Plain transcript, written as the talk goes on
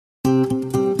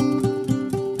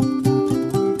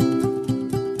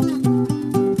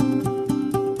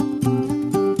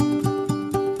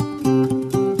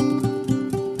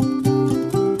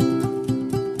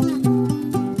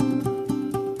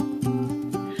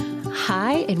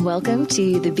Hi, and welcome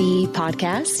to the Be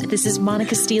Podcast. This is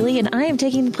Monica Steely, and I am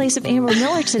taking the place of Amber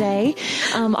Miller today.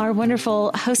 Our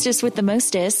wonderful hostess with the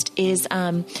mostest is, her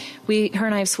and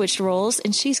I have switched roles,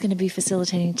 and she's going to be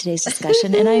facilitating today's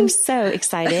discussion, and I'm so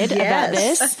excited about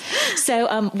this.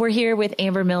 So we're here with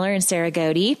Amber Miller and Sarah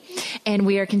Godey, and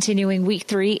we are continuing week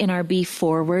 3 in our Be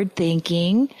Forward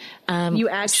Thinking You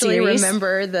actually series.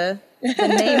 Remember the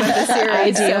name of the series. I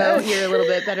do. So you're a little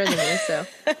bit better than me, so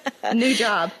new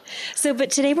job. But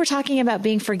today we're talking about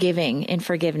being forgiving and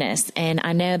forgiveness. And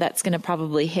I know that's going to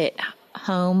probably hit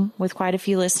home with quite a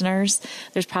few listeners.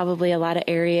 There's probably a lot of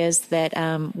areas that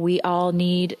we all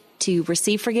need to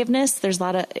receive forgiveness. There's a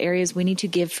lot of areas we need to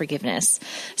give forgiveness.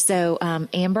 So,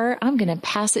 Amber, I'm going to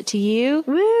pass it to you.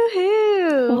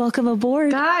 Woohoo! Welcome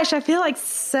aboard. Gosh, I feel like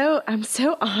I'm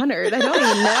so honored. I don't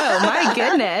even know. My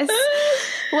goodness.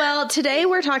 Well, today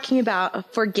we're talking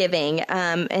about forgiving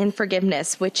and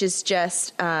forgiveness, which is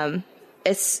just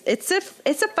it's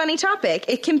a funny topic.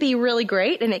 It can be really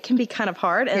great, and it can be kind of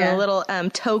hard and a little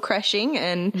toe crushing.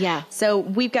 And so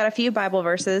we've got a few Bible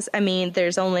verses. I mean,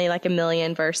 there's only like 1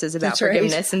 million verses about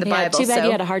forgiveness in the Bible. Too bad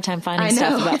you had a hard time finding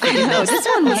stuff about forgiveness. I know. This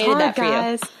one was hard, that for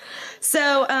guys. you.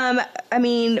 So, I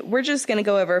mean, we're just going to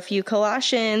go over a few.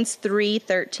 Colossians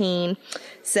 3:13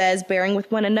 says, bearing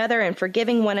with one another and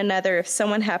forgiving one another if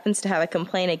someone happens to have a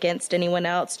complaint against anyone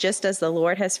else, just as the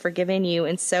Lord has forgiven you,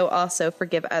 and so also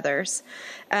forgive others.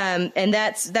 And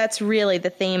that's really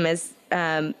the theme is,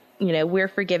 we're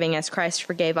forgiving as Christ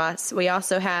forgave us. We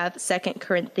also have 2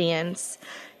 Corinthians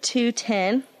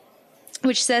 2:10.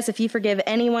 which says, if you forgive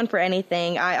anyone for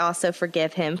anything, I also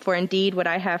forgive him. For indeed, what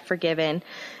I have forgiven,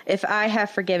 if I have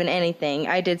forgiven anything,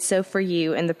 I did so for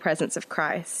you in the presence of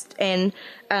Christ. And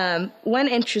one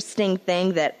interesting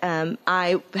thing that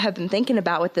I have been thinking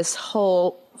about with this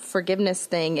whole forgiveness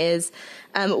thing is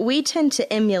we tend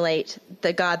to emulate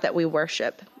the God that we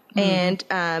worship. Mm.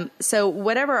 And so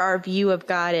whatever our view of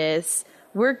God is,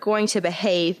 we're going to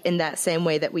behave in that same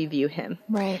way that we view him.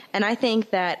 Right. And I think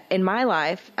that in my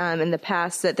life, in the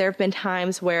past, that there have been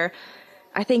times where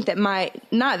I think that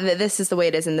not that this is the way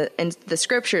it is in the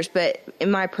scriptures, but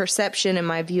in my perception and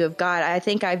my view of God, I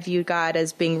think I view God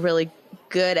as being really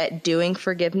good at doing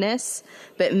forgiveness,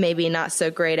 but maybe not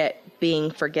so great at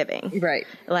being forgiving. Right.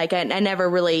 Like I never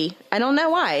really, I don't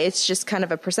know why. It's just kind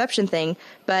of a perception thing.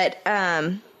 But,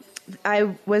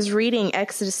 I was reading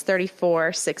Exodus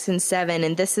 34:6 and 7,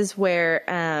 and this is where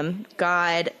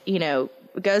God,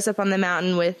 goes up on the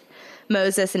mountain with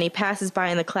Moses, and he passes by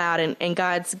in the cloud, and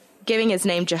God's giving his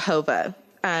name Jehovah.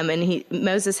 And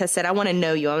Moses has said, I want to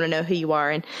know you. I want to know who you are.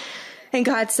 And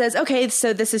God says, okay,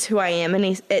 so this is who I am.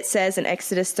 And it says in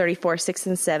Exodus 34:6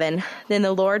 and 7, then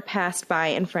the Lord passed by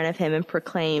in front of him and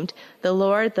proclaimed, the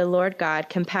Lord God,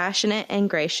 compassionate and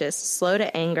gracious, slow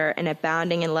to anger, and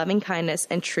abounding in loving kindness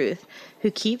and truth,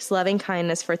 who keeps loving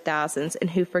kindness for thousands,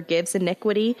 and who forgives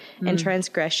iniquity and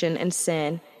transgression and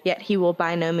sin, yet he will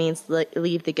by no means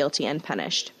leave the guilty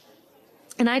unpunished.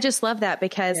 And I just love that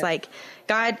because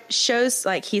God shows,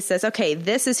 he says, okay,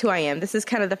 this is who I am. This is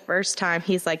kind of the first time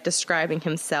he's describing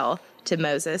himself to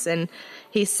Moses. And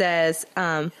he says,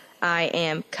 I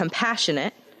am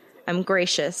compassionate, I'm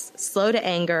gracious, slow to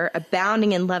anger,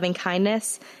 abounding in loving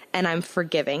kindness, and I'm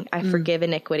forgiving. I forgive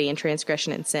iniquity and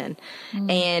transgression and sin.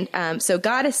 And so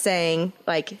God is saying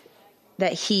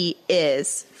that he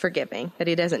is forgiving, that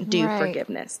he doesn't do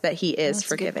forgiveness, that he is That's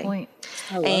forgiving. A good point.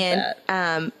 I love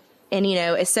that.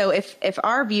 And, so if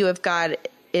our view of God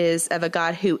is of a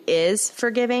God who is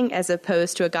forgiving as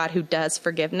opposed to a God who does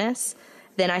forgiveness,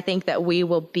 then I think that we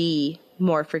will be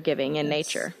more forgiving in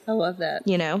nature. I love that.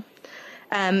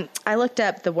 I looked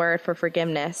up the word for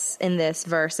forgiveness in this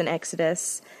verse in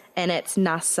Exodus, and it's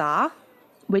nasa,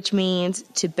 which means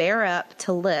to bear up,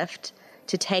 to lift,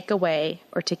 to take away,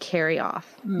 or to carry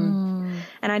off. And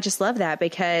I just love that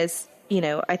because,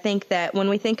 I think that when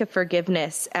we think of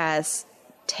forgiveness as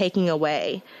taking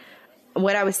away,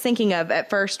 what I was thinking of at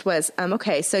first was,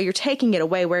 okay, so you're taking it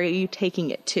away. Where are you taking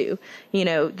it to?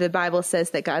 The Bible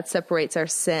says that God separates our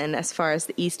sin as far as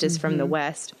the east is from the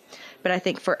west. But I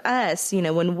think for us,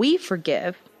 when we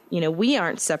forgive, we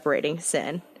aren't separating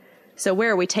sin. So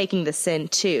where are we taking the sin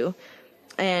to?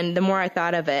 And the more I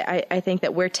thought of it, I think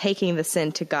that we're taking the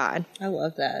sin to God. I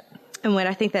love that. And what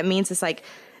I think that means is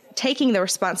taking the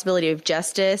responsibility of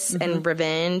justice and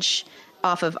revenge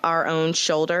off of our own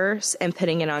shoulders and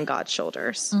putting it on God's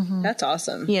shoulders. That's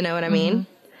awesome. You know what I mean?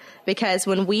 Because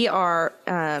when we are,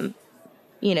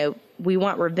 we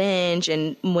want revenge,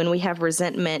 and when we have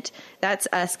resentment, that's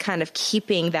us kind of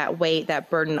keeping that weight, that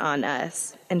burden on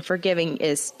us. And forgiving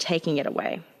is taking it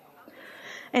away.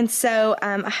 And so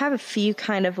I have a few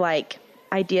kind of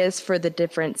ideas for the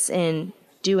difference in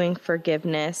doing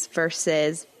forgiveness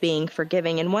versus being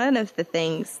forgiving. And one of the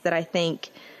things that I think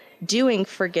doing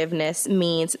forgiveness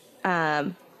means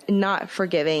not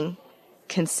forgiving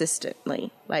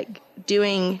consistently. Like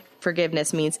doing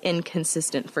forgiveness means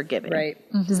inconsistent forgiving. Right.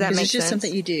 Does that make it's just sense?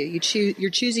 something you do. You're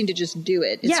choosing to just do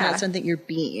it. It's not something you're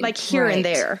being. Like here and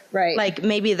there. Right. Like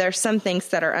maybe there's some things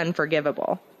that are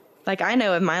unforgivable. Like I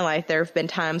know in my life there have been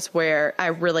times where I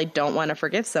really don't want to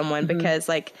forgive someone because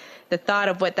like the thought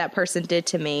of what that person did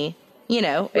to me, you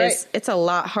know, it's a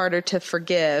lot harder to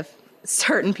forgive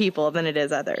certain people than it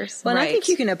is others. Well, and I think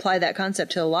you can apply that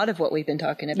concept to a lot of what we've been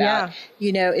talking about. Yeah.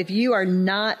 You know, if you are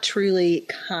not truly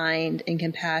kind and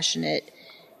compassionate,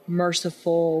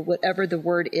 merciful, whatever the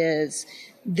word is,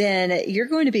 then you're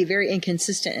going to be very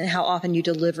inconsistent in how often you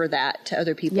deliver that to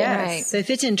other people. Yes. Right. So if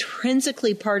it's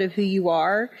intrinsically part of who you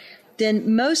are,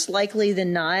 then most likely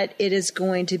than not, it is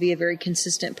going to be a very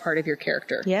consistent part of your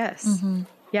character. Yes.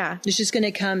 Yeah. It's just going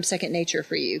to come second nature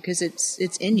for you because it's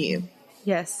in you.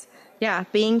 Yes. Yeah.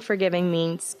 Being forgiving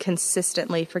means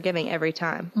consistently forgiving every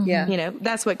time. Yeah. You know,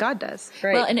 that's what God does.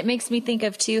 Right. Well, and it makes me think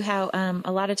of, too, how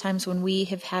a lot of times when we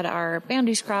have had our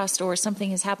boundaries crossed or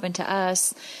something has happened to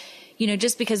us, you know,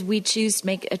 just because we choose to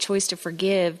make a choice to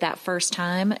forgive that first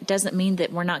time doesn't mean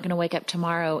that we're not going to wake up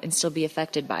tomorrow and still be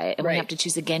affected by it. And we have to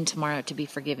choose again tomorrow to be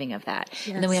forgiving of that. Yes.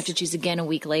 And then we have to choose again a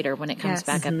week later when it comes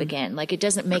back up again. Like it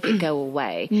doesn't make it go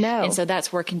away. No. And so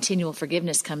that's where continual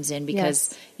forgiveness comes in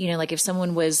because, you know, like if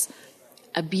someone was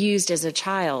abused as a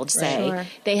child, say,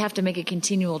 they have to make a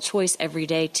continual choice every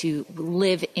day to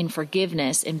live in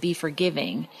forgiveness and be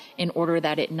forgiving in order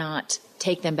that it not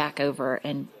take them back over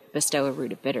and bestow a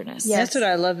root of bitterness. Yes. That's what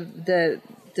I love, the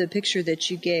picture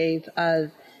that you gave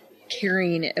of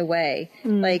carrying it away.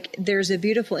 Like there's a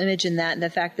beautiful image in that, and the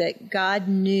fact that God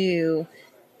knew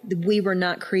we were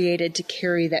not created to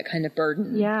carry that kind of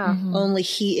burden. Yeah. Only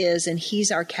He is, and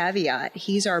He's our caveat.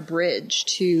 He's our bridge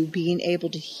to being able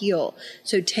to heal.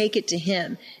 So take it to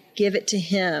Him. Give it to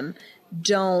Him.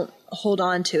 Don't hold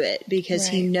on to it because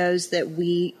He knows that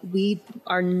we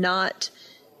are not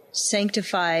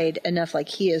sanctified enough like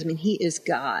He is. I mean, He is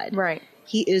God. Right.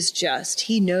 He is just.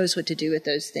 He knows what to do with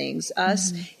those things.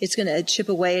 Us, it's going to chip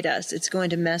away at us. It's going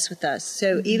to mess with us.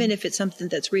 So even if it's something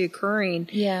that's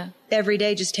reoccurring every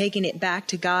day, just taking it back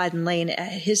to God and laying it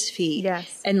at His feet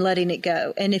and letting it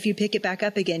go. And if you pick it back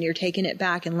up again, you're taking it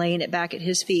back and laying it back at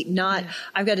His feet. Not,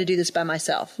 I've got to do this by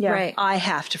myself. Yeah. Right. I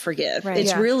have to forgive. Right.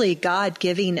 It's really God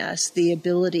giving us the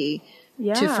ability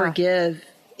to forgive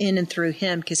in and through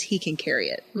Him because He can carry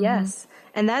it. Yes.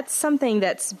 And that's something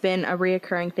that's been a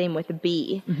reoccurring theme with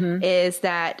B is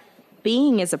that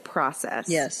being is a process.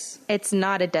 Yes. It's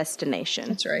not a destination.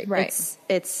 That's right. Right.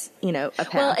 It's, you know, a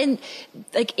path. Well, and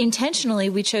like intentionally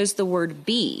we chose the word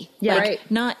be. Yeah. Like,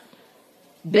 Right. not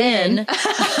been.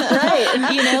 right.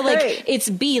 You know, like it's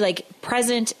be, like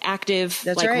present, active,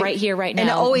 That's like right. Here, right now. And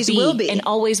it always will be. And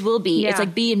always will be. Yeah. It's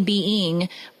like be and being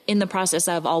in the process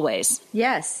of always.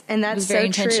 Yes, and that's very so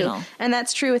intentional. true. And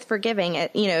that's true with forgiving.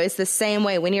 You know, it's the same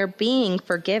way when you're being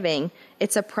forgiving.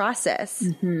 It's a process.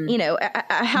 You know,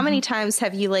 how many times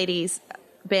have you ladies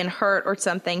been hurt or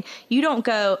something? You don't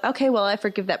go, okay, well, I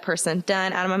forgive that person.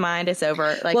 Done. Out of my mind. It's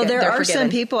over. Like, well, there they're are forgiven. some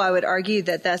people, I would argue,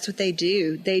 that that's what they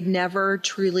do. They never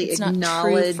truly It's not true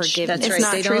acknowledge. forgiveness. That's It's right.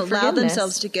 not They true don't allow forgiveness.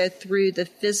 themselves to go through the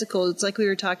physical. It's like we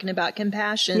were talking about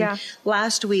compassion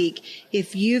last week.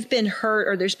 If you've been hurt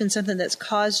or there's been something that's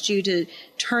caused you to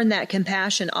turn that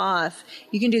compassion off,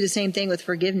 you can do the same thing with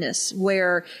forgiveness,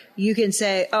 where you can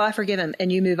say, oh, I forgive him,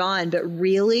 and you move on. But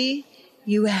really,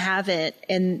 you haven't,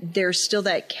 and there's still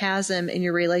that chasm in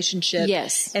your relationship.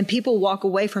 Yes. And people walk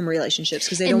away from relationships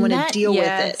because they don't want to deal with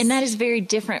it. And that is very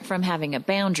different from having a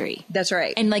boundary. That's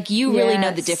right. And like you really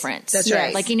know the Yes. difference. That's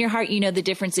right. Like in your heart, you know the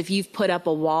difference if you've put up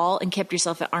a wall and kept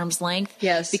yourself at arm's length.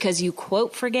 Yes. Because you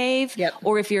quote forgave. Yep.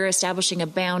 Or if you're establishing a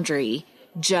boundary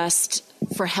just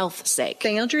for health's sake.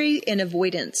 Boundary and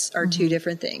avoidance are two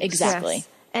different things. Exactly. Yes.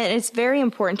 And it's very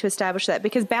important to establish that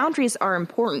because boundaries are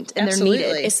important and Absolutely.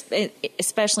 they're needed.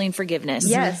 Especially in forgiveness.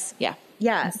 Yes. Yeah.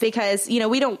 Yeah, because, you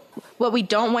know, what we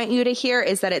don't want you to hear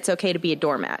is that it's okay to be a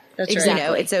doormat. That's right. You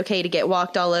know, it's okay to get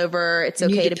walked all over. It's You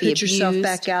okay need to to be put abused. yourself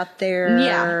back out there.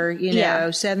 Yeah. You know,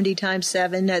 70 times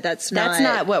 7. No, that's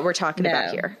not what we're talking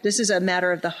about here. This is a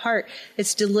matter of the heart.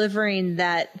 It's delivering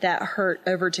that hurt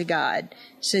over to God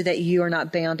so that you are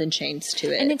not bound in chains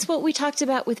to it. And it's what we talked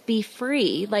about with be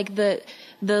free. Like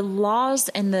the laws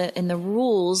and the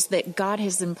rules that God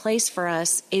has in place for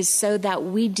us is so that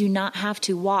we do not have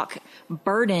to walk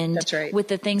burdened with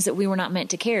the things that we were not meant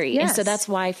to carry. Yes. And so that's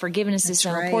why forgiveness is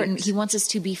so important. He wants us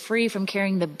to be free from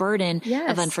carrying the burden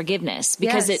of unforgiveness,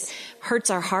 because it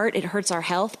hurts our heart. It hurts our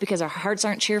health, because our hearts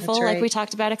aren't cheerful, like we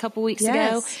talked about a couple weeks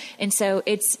ago. And so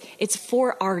it's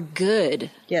for our good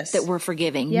that we're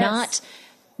forgiving,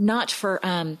 not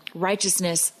for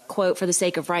righteousness, quote, for the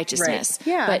sake of righteousness,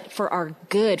 but for our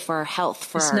good, for our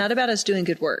health. It's not about us doing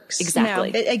good works.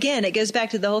 Exactly. No. Again, it goes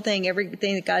back to the whole thing.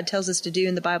 Everything that God tells us to do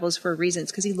in the Bible is for a reason.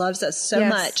 It's because he loves us so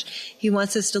much. He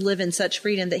wants us to live in such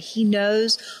freedom that he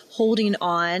knows holding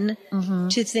on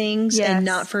to things and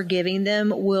not forgiving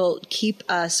them will keep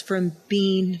us from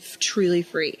being truly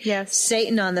free. Yes.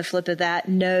 Satan, on the flip of that,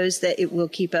 knows that it will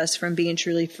keep us from being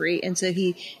truly free. And so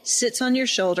he sits on your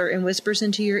shoulder and whispers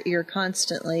into your ear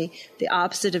constantly the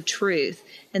opposite of truth,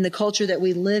 and the culture that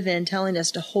we live in, telling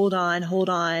us to hold on, hold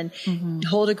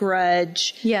a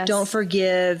grudge, don't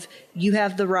forgive, you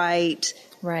have the right.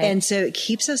 Right. And so it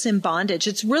keeps us in bondage.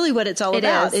 It's really what it's all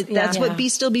about. That's what Be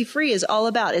Still Be Free is all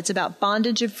about. It's about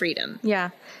bondage of freedom. Yeah.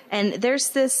 And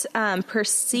there's this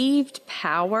perceived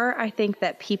power, I think,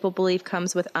 that people believe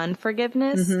comes with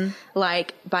unforgiveness.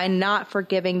 Like, by not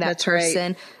forgiving that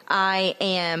person, I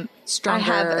am stronger. I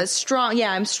have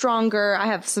I'm stronger. I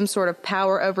have some sort of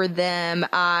power over them.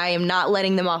 I am not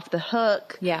letting them off the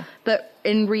hook. Yeah. But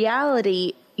in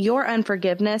reality, your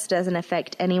unforgiveness doesn't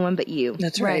affect anyone but you.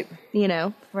 That's right. You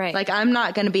know? Right. Like, I'm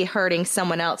not going to be hurting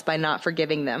someone else by not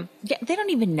forgiving them. Yeah, they don't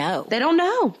even know. They don't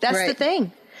know. That's the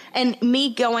thing. And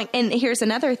and here's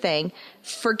another thing.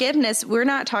 Forgiveness, we're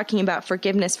not talking about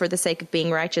forgiveness for the sake of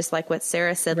being righteous, like what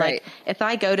Sarah said. Like, if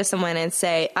I go to someone and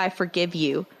say, I forgive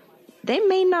you, they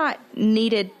may not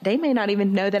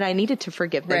even know that I needed to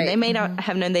forgive them. They may not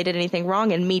have known they did anything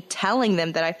wrong, and me telling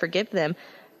them that I forgive them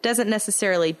doesn't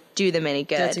necessarily do them any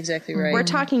good. That's exactly right. We're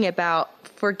talking about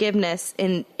forgiveness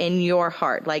in your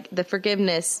heart. Like, the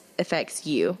forgiveness affects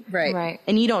you. Right.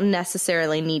 And you don't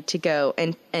necessarily need to go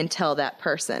and tell that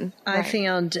person. I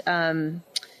found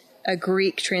a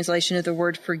Greek translation of the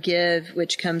word forgive,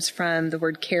 which comes from the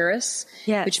word charis,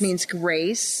 which means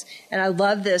grace. And I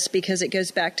love this because it goes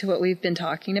back to what we've been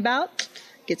talking about.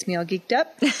 Gets me all geeked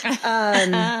up.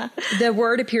 The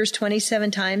word appears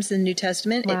 27 times in the New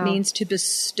Testament. Wow. It means to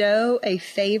bestow a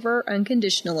favor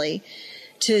unconditionally,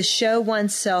 to show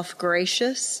oneself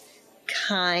gracious,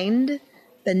 kind,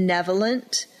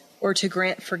 benevolent, or to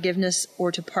grant forgiveness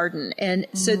or to pardon. And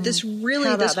so this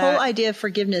whole idea of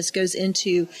forgiveness goes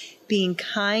into being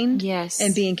kind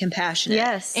and being compassionate.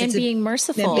 And being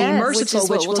merciful. And being merciful,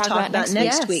 which we'll talk about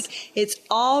next week. It's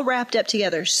all wrapped up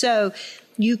together. So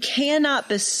you cannot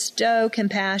bestow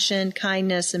compassion,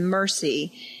 kindness, and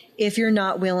mercy if you're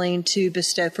not willing to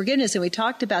bestow forgiveness. And we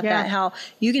talked about that, how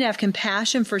you can have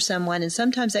compassion for someone, and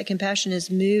sometimes that compassion is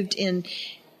moved in,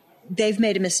 they've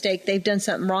made a mistake, they've done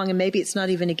something wrong, and maybe it's not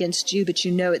even against you, but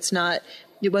you know it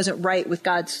wasn't right with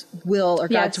God's will or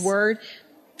God's word.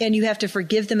 And you have to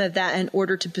forgive them of that in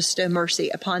order to bestow mercy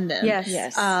upon them.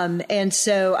 And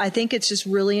so I think it's just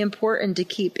really important to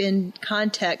keep in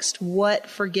context what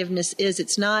forgiveness is.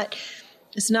 It's not,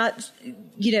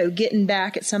 getting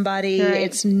back at somebody. Right.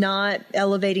 It's not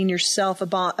elevating yourself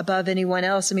above anyone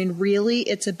else. I mean, really,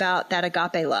 it's about that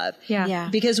agape love. Yeah.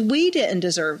 Because we didn't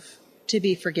deserve to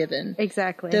be forgiven.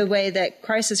 Exactly. The way that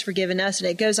Christ has forgiven us. And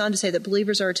it goes on to say that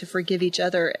believers are to forgive each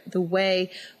other the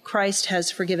way Christ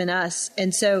has forgiven us.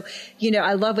 And so,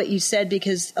 I love what you said,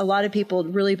 because a lot of people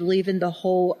really believe in the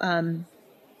whole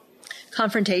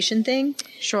confrontation thing.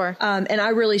 Sure. And I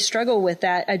really struggle with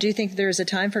that. I do think there's a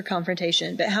time for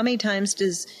confrontation, but how many times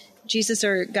does Jesus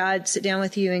or God sit down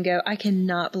with you and go, I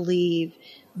cannot believe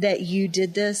that you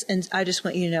did this, and I just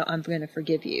want you to know I'm going to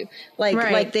forgive you.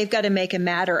 Like they've got to make a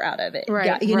matter out of it.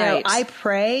 Right. God, I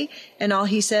pray, and all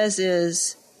he says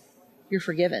is, you're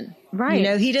forgiven.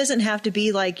 Right. He doesn't have to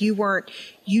be like,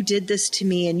 you did this to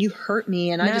me and you hurt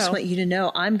me, and I just want you to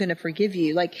know I'm going to forgive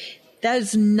you. Like, that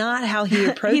is not how he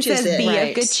approaches he says, it. Be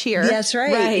of good cheer. That's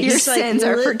right. Your sins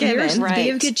are forgiven. Be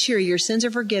of good cheer. Your sins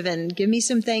are forgiven. Give me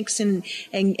some thanks and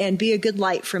be a good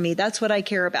light for me. That's what I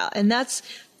care about. And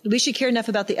we should care enough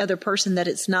about the other person that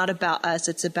it's not about us.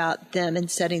 It's about them and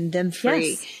setting them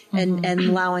free and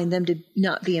allowing them to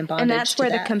not be in bondage. And that's where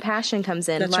the compassion comes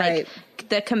in. That's right.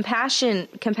 the compassion,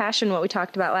 what we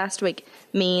talked about last week,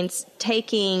 means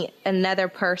taking another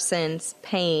person's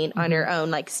pain on your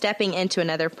own, like stepping into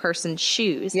another person's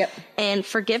shoes. Yep. And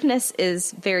forgiveness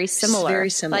is very similar. It's very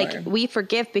similar. Like, we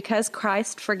forgive because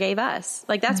Christ forgave us.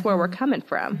 Like, that's where we're coming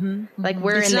from. Like,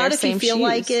 we're It's in their not if same you feel shoes.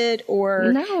 like it,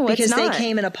 or No, it's because they not.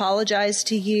 came and apologized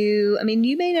to you. I mean,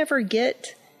 you may never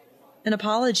get an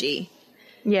apology.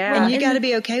 Yeah. And you got to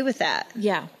be okay with that.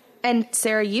 Yeah. And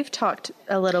Sarah, you've talked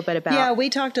a little bit about. Yeah, we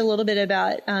talked a little bit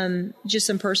about just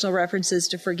some personal references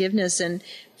to forgiveness. And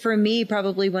for me,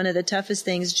 probably one of the toughest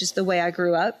things, just the way I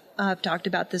grew up. I've talked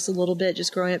about this a little bit,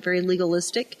 just growing up very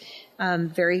legalistic,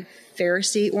 very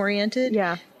Pharisee oriented.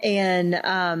 Yeah.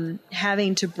 And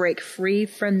having to break free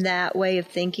from that way of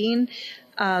thinking.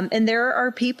 And there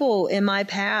are people in my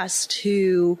past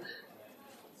who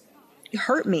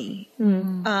hurt me,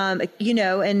 you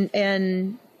know,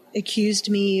 and accused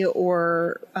me,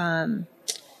 or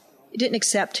didn't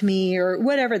accept me, or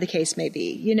whatever the case may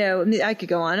be. You know, I mean, I could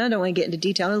go on. I don't want to get into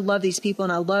detail. I love these people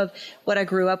and I love what I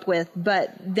grew up with.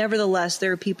 But nevertheless,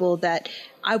 there are people that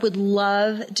I would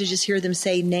love to just hear them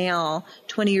say now,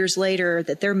 20 years later,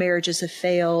 that their marriages have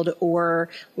failed, or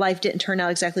life didn't turn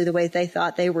out exactly the way they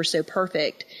thought they were so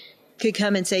perfect. Could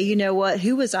come and say, you know what,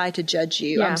 who was I to judge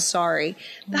you? Yeah. I'm sorry.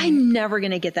 But I'm never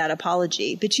going to get that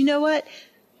apology. But you know what?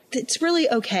 It's really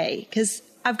okay, because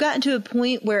I've gotten to a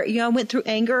point where, you know, I went through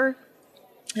anger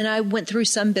and I went through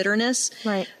some bitterness.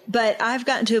 Right. But I've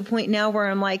gotten to a point now where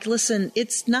I'm like, listen,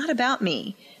 it's not about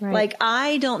me. Right. Like,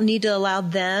 I don't need to allow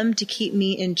them to keep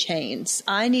me in chains.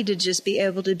 I need to just be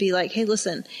able to be like, hey,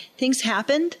 listen, things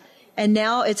happened. And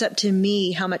now it's up to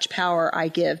me how much power I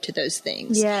give to those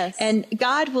things. Yes. And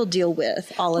God will deal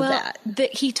with all of that.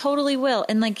 He totally will.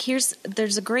 And like,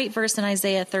 there's a great verse in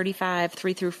Isaiah 35,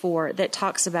 3-4 that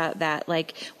talks about that.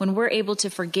 Like, when we're able to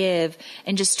forgive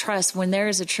and just trust when there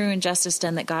is a true injustice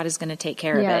done, that God is going to take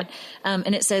care of it.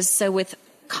 And it says, so with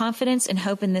confidence and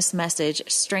hope in this message,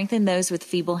 strengthen those with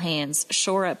feeble hands,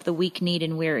 shore up the weak-kneed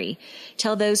and weary.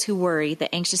 Tell those who worry,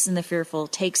 the anxious and the fearful,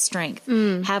 take strength,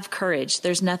 have courage.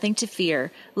 There's nothing to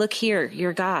fear. Look here,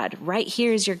 your God. Right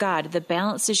here is your God. The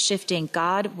balance is shifting.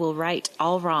 God will right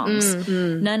all wrongs.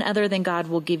 None other than God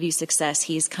will give you success.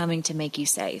 He is coming to make you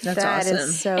safe. That's That awesome.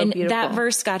 is so And beautiful. that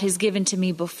verse God has given to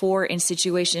me before in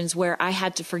situations where I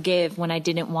had to forgive when I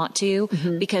didn't want to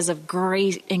because of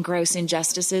great and gross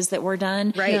injustices that were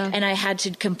done. Right. Yeah. And I had to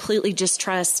completely just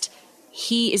trust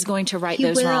He is going to right He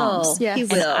those will. wrongs. Yes. He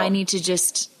And will. I need to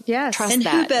just trust And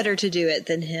that. who better to do it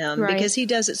than him? Right. Because he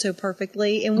does it so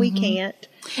perfectly, and we can't.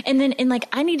 And like,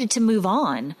 I needed to move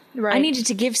on. Right. I needed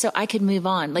to give so I could move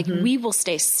on. Like, we will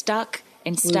stay stuck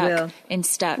and stuck will. and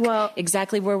stuck Well-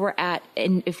 exactly where we're at.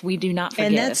 And if we do not forgive.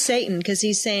 And that's Satan, because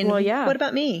he's saying, Well, yeah. what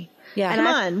about me? Yeah. Come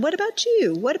And on. What about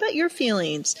you? What about your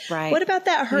feelings? Right. What about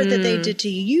that hurt that they did to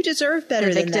you? You deserve better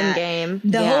The than victim that. game.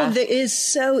 The Yeah. whole is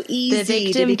so easy the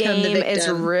victim to become game the victim. is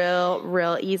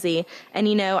real easy. And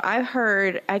you know, I've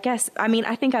heard, I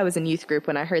think I was in youth group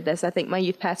when I heard this. I think my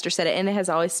youth pastor said it, and it has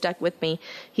always stuck with me.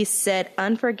 He said,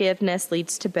 unforgiveness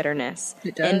leads to bitterness.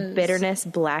 It does. And bitterness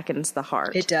blackens the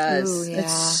heart. It does. Ooh, yeah.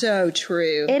 It's so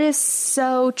true. It is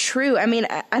so true. I mean,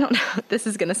 I don't know. This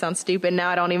is going to sound stupid. Now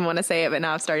I don't even want to say it, but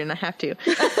now I'm starting to have to.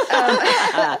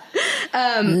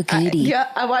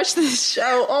 I watched this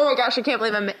show. Oh my gosh, I can't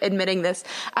believe I'm admitting this.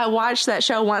 I watched that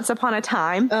show Once Upon a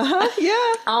Time. Yeah.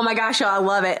 Oh my gosh, I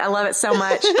love it. I love it so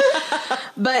much.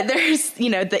 But there's,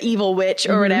 you know, the evil witch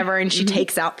or whatever, and she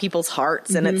takes out people's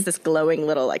hearts, and it's this glowing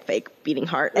little like fake beating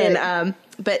heart. Right. And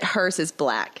but hers is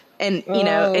black. And, you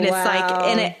know, and it's like,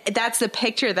 and that's the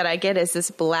picture that I get, is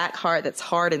this black heart that's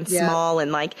hard and small,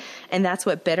 and like, and that's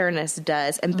what bitterness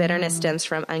does. And bitterness stems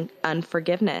from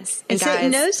unforgiveness. And Satan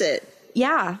knows it.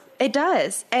 Yeah, it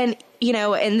does. And, you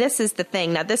know, and this is the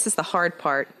thing. Now, this is the hard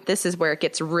part. This is where it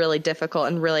gets really difficult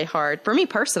and really hard for me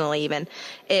personally, even,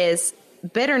 is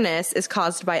bitterness is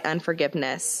caused by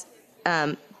unforgiveness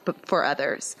for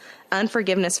others.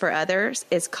 Unforgiveness for others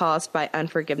is caused by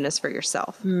unforgiveness for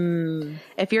yourself.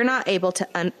 If you're not able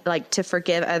to to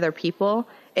forgive other people,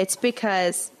 it's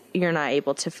because you're not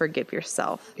able to forgive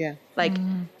yourself. Yeah. Like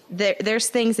there's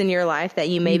things in your life that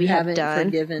you maybe have haven't done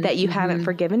forgiven. that you haven't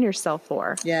forgiven yourself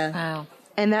for. Yeah. Wow.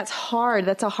 And that's hard.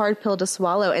 That's a hard pill to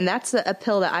swallow. And that's a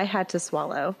pill that I had to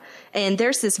swallow. And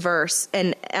there's this verse,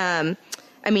 and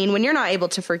I mean, when you're not able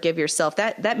to forgive yourself,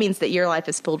 that means that your life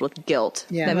is filled with guilt.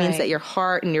 Yeah. That means Right. that your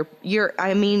heart and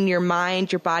your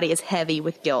mind, your body is heavy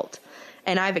with guilt.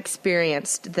 And I've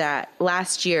experienced that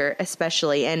last year,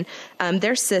 especially. And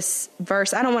there's this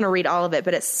verse, I don't want to read all of it,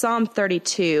 but it's Psalm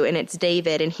 32, and it's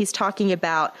David, and he's talking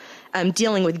about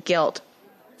dealing with guilt.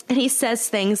 And he says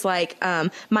things like,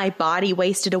 my body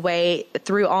wasted away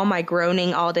through all my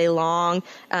groaning all day long.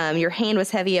 Your hand was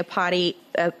heavy upon me,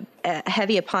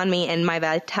 and my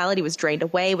vitality was drained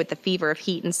away with the fever of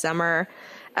heat in summer.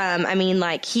 I mean,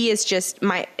 like, he is just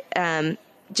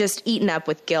just eaten up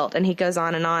with guilt, and he goes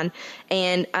on.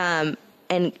 And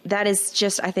that is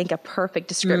just, I think, a perfect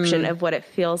description of what it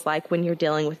feels like when you're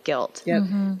dealing with guilt. Yep.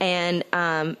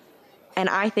 And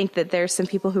I think that there's some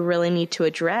people who really need to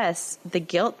address the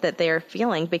guilt that they're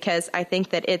feeling, because I think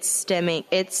that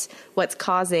it's what's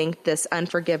causing this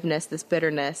unforgiveness, this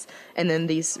bitterness, and then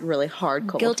these really hard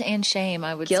cold. Guilt and shame,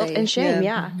 I would say. Guilt and shame,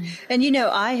 yeah. And,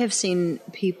 I have seen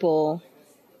people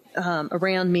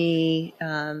around me,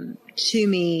 to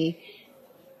me,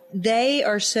 they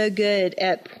are so good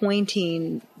at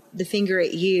pointing the finger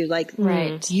at you, like,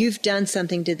 right, you've done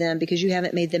something to them because you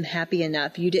haven't made them happy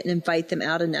enough. You didn't invite them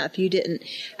out enough. You didn't.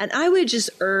 And I would just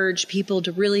urge people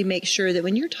to really make sure that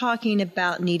when you're talking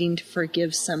about needing to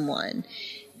forgive someone,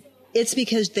 it's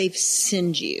because they've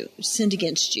sinned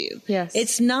against you. Yes.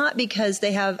 It's not because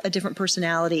they have a different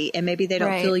personality and maybe they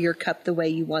don't fill your cup the way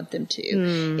you want them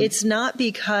to. It's not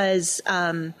because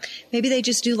maybe they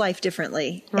just do life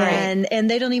differently. Right. And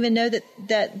they don't even know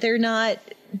that they're not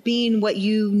being what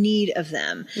you need of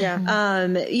them. Yeah.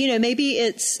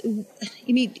 Maybe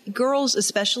girls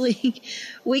especially,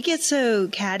 we get so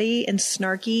catty and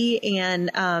snarky, and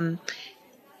I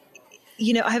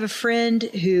have a friend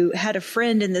who had a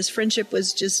friend, and this friendship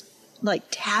was just like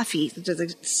taffy,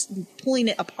 just pulling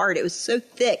it apart. It was so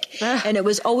thick. And it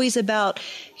was always about,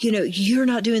 you're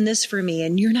not doing this for me,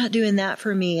 and you're not doing that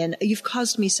for me, and you've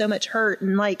caused me so much hurt.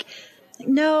 And like,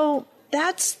 no,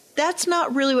 that's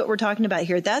not really what we're talking about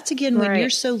here. That's, again, when you're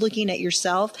so looking at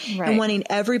yourself and wanting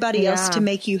everybody else to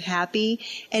make you happy.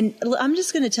 And I'm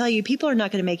just going to tell you, people are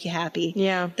not going to make you happy.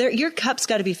 Yeah. Your cup's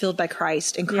got to be filled by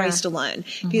Christ and Christ alone,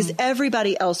 because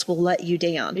everybody else will let you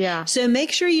down. Yeah. So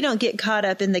make sure you don't get caught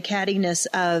up in the cattiness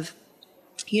of,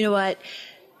 you know what,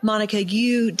 Monica,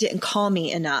 you didn't call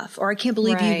me enough, or I can't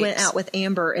believe you went out with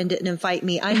Amber and didn't invite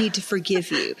me. I need to forgive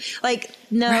you. Like,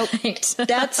 no,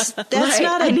 that's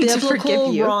not a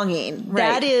biblical wronging.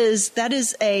 That is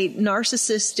a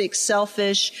narcissistic,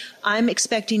 selfish, I'm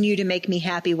expecting you to make me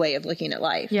happy way of looking at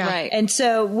life. Yeah. Right. And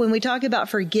so when we talk about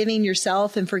forgiving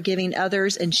yourself and forgiving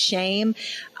others and shame,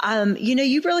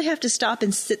 you really have to stop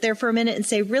and sit there for a minute and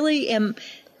say, really,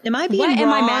 Am I being wronged,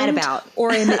 am I mad about?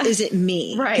 Or is it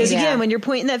me? Right. Because again, when you're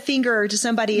pointing that finger to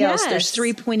somebody else, there's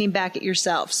three pointing back at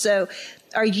yourself. So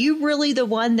are you really the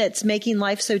one that's making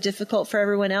life so difficult for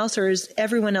everyone else, or is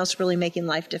everyone else really making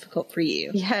life difficult for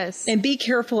you? Yes. And be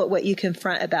careful at what you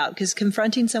confront about, because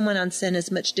confronting someone on sin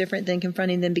is much different than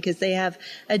confronting them because they have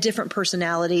a different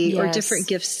personality or different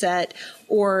gift set,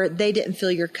 or they didn't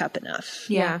fill your cup enough.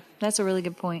 Yeah. That's a really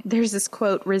good point. There's this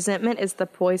quote, resentment is the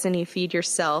poison you feed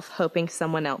yourself, hoping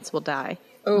someone else will die.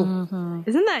 Oh,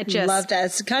 Isn't that just... Love that.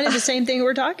 It's kind of the same thing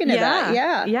we're talking about.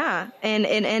 Yeah. Yeah. And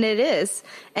it is.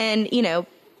 And,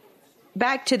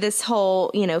 back to this whole,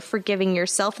 forgiving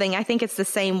yourself thing, I think it's the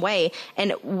same way.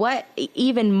 And what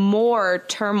even more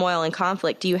turmoil and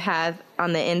conflict do you have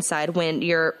on the inside when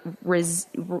you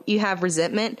have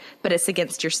resentment, but it's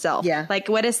against yourself? Yeah. Like,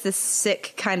 what is this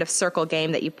sick kind of circle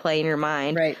game that you play in your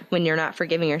mind when you're not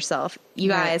forgiving yourself? You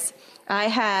guys, I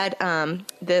had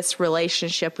this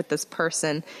relationship with this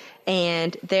person,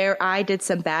 and I did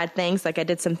some bad things. Like, I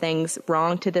did some things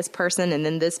wrong to this person, and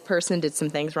then this person did some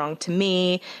things wrong to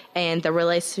me, and the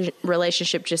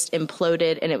relationship just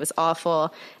imploded, and it was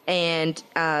awful, and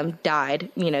died.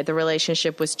 The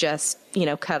relationship was just,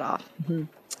 cut off. Mm-hmm.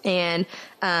 And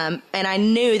I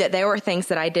knew that there were things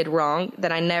that I did wrong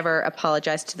that I never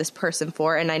apologized to this person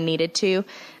for, and I needed to.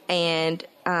 And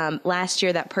last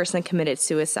year, that person committed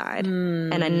suicide,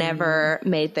 and I never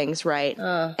made things right.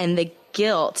 And the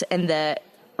guilt and the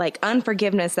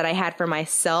unforgiveness that I had for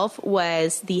myself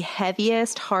was the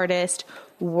heaviest, hardest,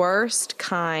 worst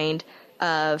kind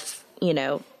of,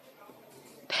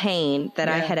 pain that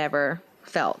I had ever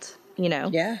felt,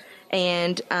 Yeah.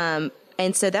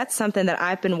 And so that's something that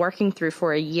I've been working through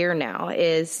for a year now,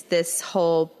 is this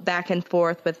whole back and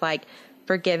forth with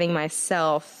forgiving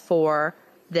myself for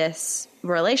this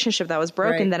relationship that was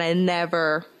broken that I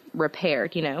never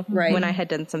repaired, when I had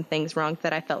done some things wrong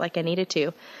that I felt like I needed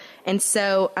to. And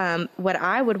so what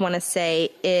I would want to say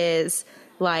is,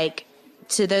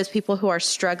 to those people who are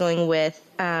struggling with,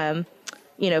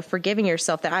 forgiving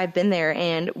yourself, that I've been there.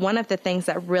 And one of the things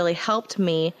that really helped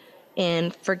me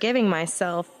in forgiving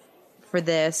myself for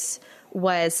this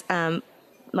was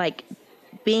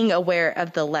being aware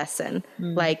of the lesson.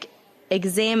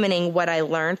 examining what I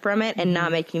learned from it and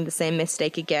not making the same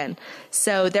mistake again.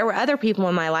 So there were other people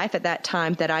in my life at that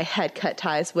time that I had cut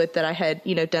ties with, that I had,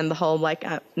 done the whole,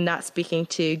 not speaking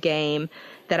to game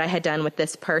that I had done with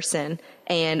this person.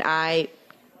 And I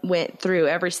went through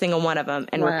every single one of them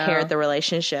and repaired the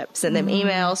relationship, sent them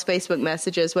emails, Facebook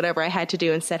messages, whatever I had to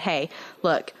do, and said, hey,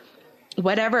 look,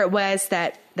 whatever it was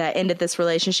that ended this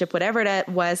relationship, whatever it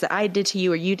was that I did to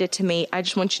you or you did to me, I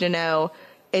just want you to know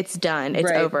it's done.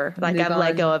 It's over. Like, I've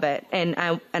let go of it. And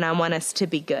I want us to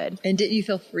be good. And didn't you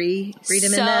feel freedom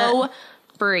in that?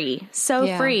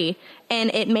 So free.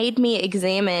 And it made me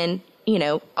examine,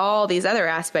 all these other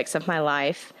aspects of my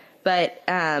life. But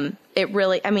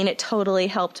it totally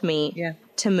helped me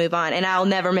to move on. And I'll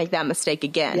never make that mistake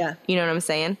again. Yeah. You know what I'm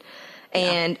saying?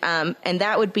 And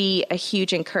that would be a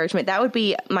huge encouragement. That would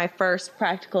be my first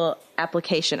practical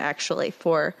application, actually,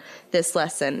 for this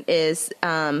lesson, is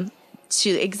to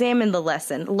examine the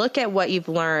lesson. Look at what you've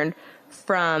learned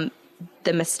from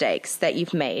the mistakes that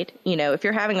you've made. If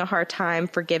you're having a hard time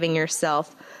forgiving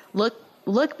yourself,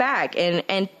 look back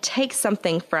and take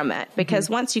something from it. Because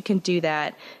once you can do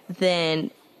that,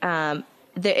 then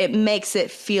it makes it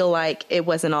feel like it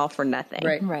wasn't all for nothing.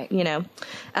 Right.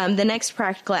 The next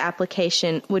practical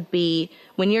application would be,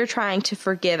 when you're trying to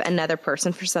forgive another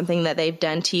person for something that they've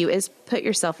done to you, is put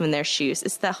yourself in their shoes.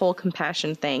 It's that whole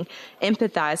compassion thing.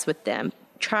 Empathize with them.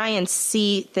 Try and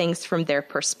see things from their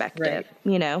perspective,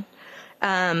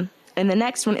 and the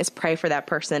next one is pray for that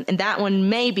person. And that one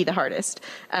may be the hardest.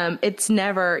 It's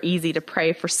never easy to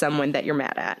pray for someone that you're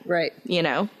mad at. Right.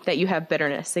 That you have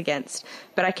bitterness against.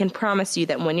 But I can promise you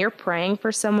that when you're praying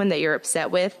for someone that you're upset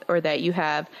with, or that you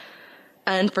have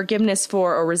unforgiveness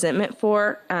for or resentment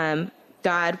for,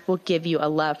 God will give you a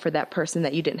love for that person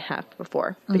that you didn't have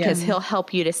before. Because he'll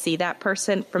help you to see that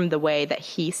person from the way that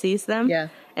he sees them. Yeah.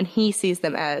 And he sees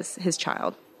them as his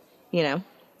child,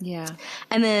 Yeah.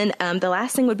 And then the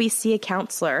last thing would be see a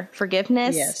counselor.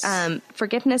 Forgiveness. Yes.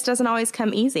 Forgiveness doesn't always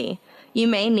come easy. You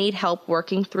may need help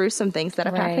working through some things that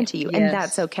have happened to you, and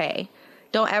that's okay.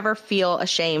 Don't ever feel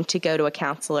ashamed to go to a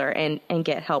counselor and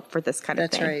get help for this kind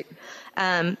of thing.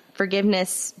 That's right.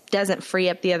 Forgiveness doesn't free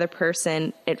up the other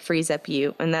person. It frees up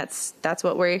you. And that's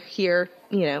what we're here,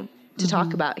 to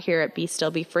talk about here at Be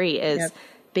Still, Be Free, is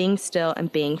being still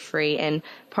and being free. And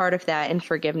part of that in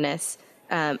forgiveness,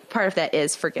 part of that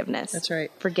is forgiveness. That's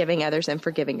right. Forgiving others and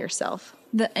forgiving yourself.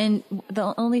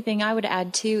 The only thing I would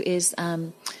add too is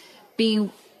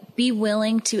be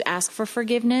willing to ask for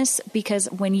forgiveness, because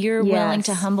when you're willing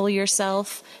to humble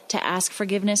yourself to ask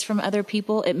forgiveness from other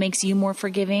people, it makes you more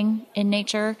forgiving in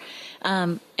nature.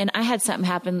 And I had something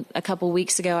happen a couple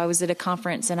weeks ago. I was at a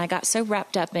conference and I got so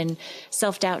wrapped up in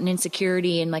self-doubt and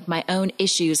insecurity and like my own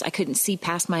issues, I couldn't see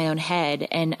past my own head.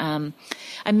 And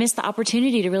I missed the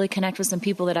opportunity to really connect with some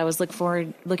people that I was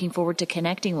looking forward to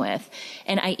connecting with.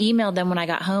 And I emailed them when I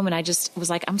got home, and I just was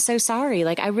like, I'm so sorry.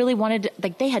 Like, I really wanted,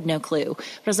 like, they had no clue,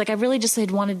 but I was like, I really just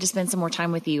had wanted to spend some more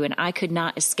time with you. And I could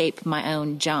not escape my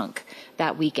own junk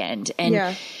that weekend.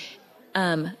 And,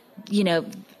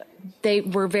 they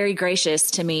were very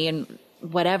gracious to me and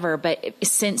whatever, but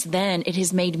since then it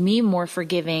has made me more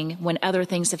forgiving when other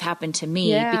things have happened to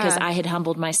me, because I had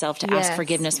humbled myself to ask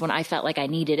forgiveness when I felt like I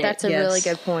needed it. That's a really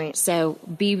good point. So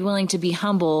be willing to be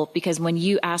humble, because when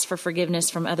you ask for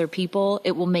forgiveness from other people,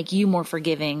 it will make you more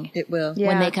forgiving. It will.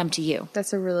 When they come to you.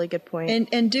 That's a really good point.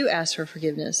 And do ask for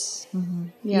forgiveness. Mm-hmm.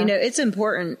 Yeah. It's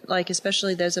important, like,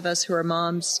 especially those of us who are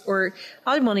moms, or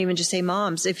I won't even just say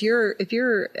moms. If you're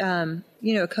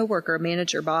a coworker, a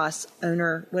manager, boss,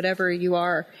 owner, whatever you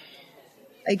are,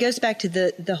 it goes back to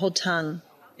the whole tongue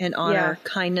and honor,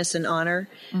 kindness and honor.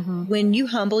 Mm-hmm. When you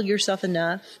humble yourself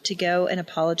enough to go and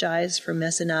apologize for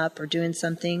messing up or doing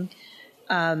something,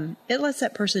 it lets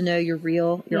that person know you're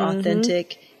real, you're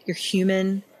authentic, you're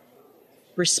human,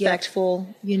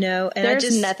 respectful, And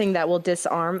there's nothing that will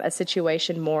disarm a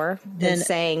situation more than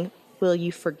saying, will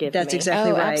you forgive me? That's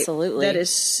exactly right. Absolutely. That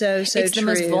is so it's true. It's the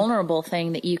most vulnerable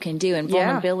thing that you can do. And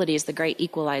vulnerability is the great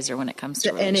equalizer when it comes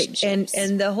to relationships.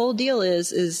 And the whole deal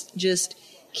is just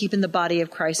keeping the body of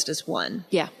Christ as one.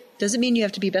 Yeah. Doesn't mean you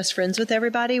have to be best friends with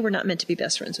everybody. We're not meant to be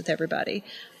best friends with everybody.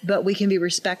 But we can be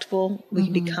respectful. We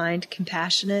can be kind,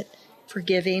 compassionate,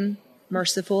 forgiving,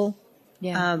 merciful.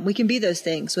 Yeah. We can be those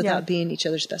things without being each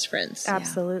other's best friends.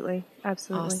 Absolutely.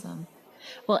 Absolutely. Awesome.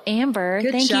 Well, Amber,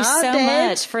 Good thank job, you so Dave.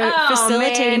 much for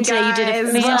facilitating today. You did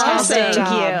a fantastic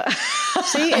job. Thank you.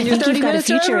 See, and you're 30 you've got a minutes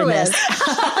future over in with.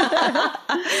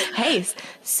 this. Hey,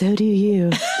 so do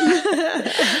you.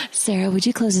 Sarah, would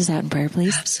you close us out in prayer,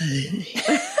 please? Absolutely.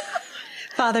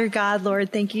 Father God,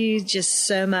 Lord, thank you just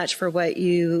so much for what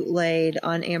you laid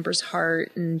on Amber's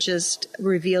heart and just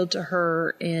revealed to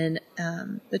her in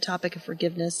the topic of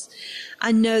forgiveness.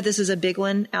 I know this is a big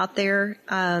one out there.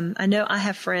 I know I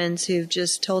have friends who've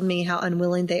just told me how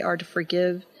unwilling they are to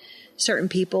forgive certain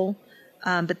people.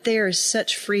 But there is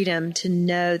such freedom to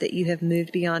know that you have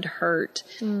moved beyond hurt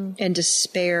and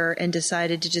despair and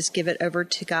decided to just give it over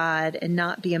to God and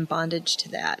not be in bondage to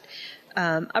that.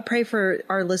 I pray for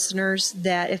our listeners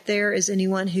that if there is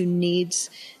anyone who needs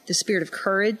the spirit of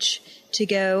courage to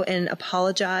go and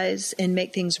apologize and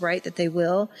make things right, that they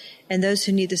will. And those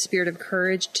who need the spirit of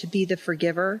courage to be the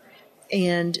forgiver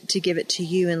and to give it to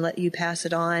you and let you pass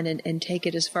it on and take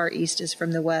it as far east as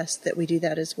from the west, that we do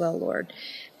that as well, Lord.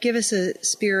 Give us a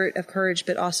spirit of courage,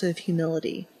 but also of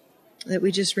humility, that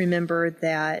we just remember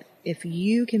that if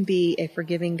you can be a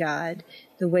forgiving God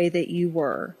the way that you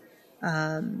were,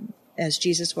 as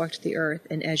Jesus walked the earth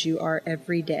and as you are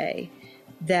every day,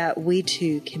 that we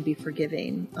too can be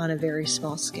forgiving on a very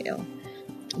small scale.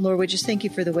 Lord, we just thank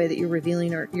you for the way that you're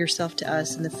revealing yourself to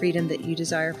us and the freedom that you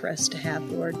desire for us to have,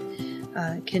 Lord.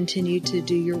 Continue to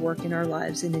do your work in our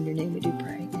lives, and in your name we do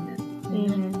pray. Amen.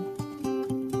 Amen.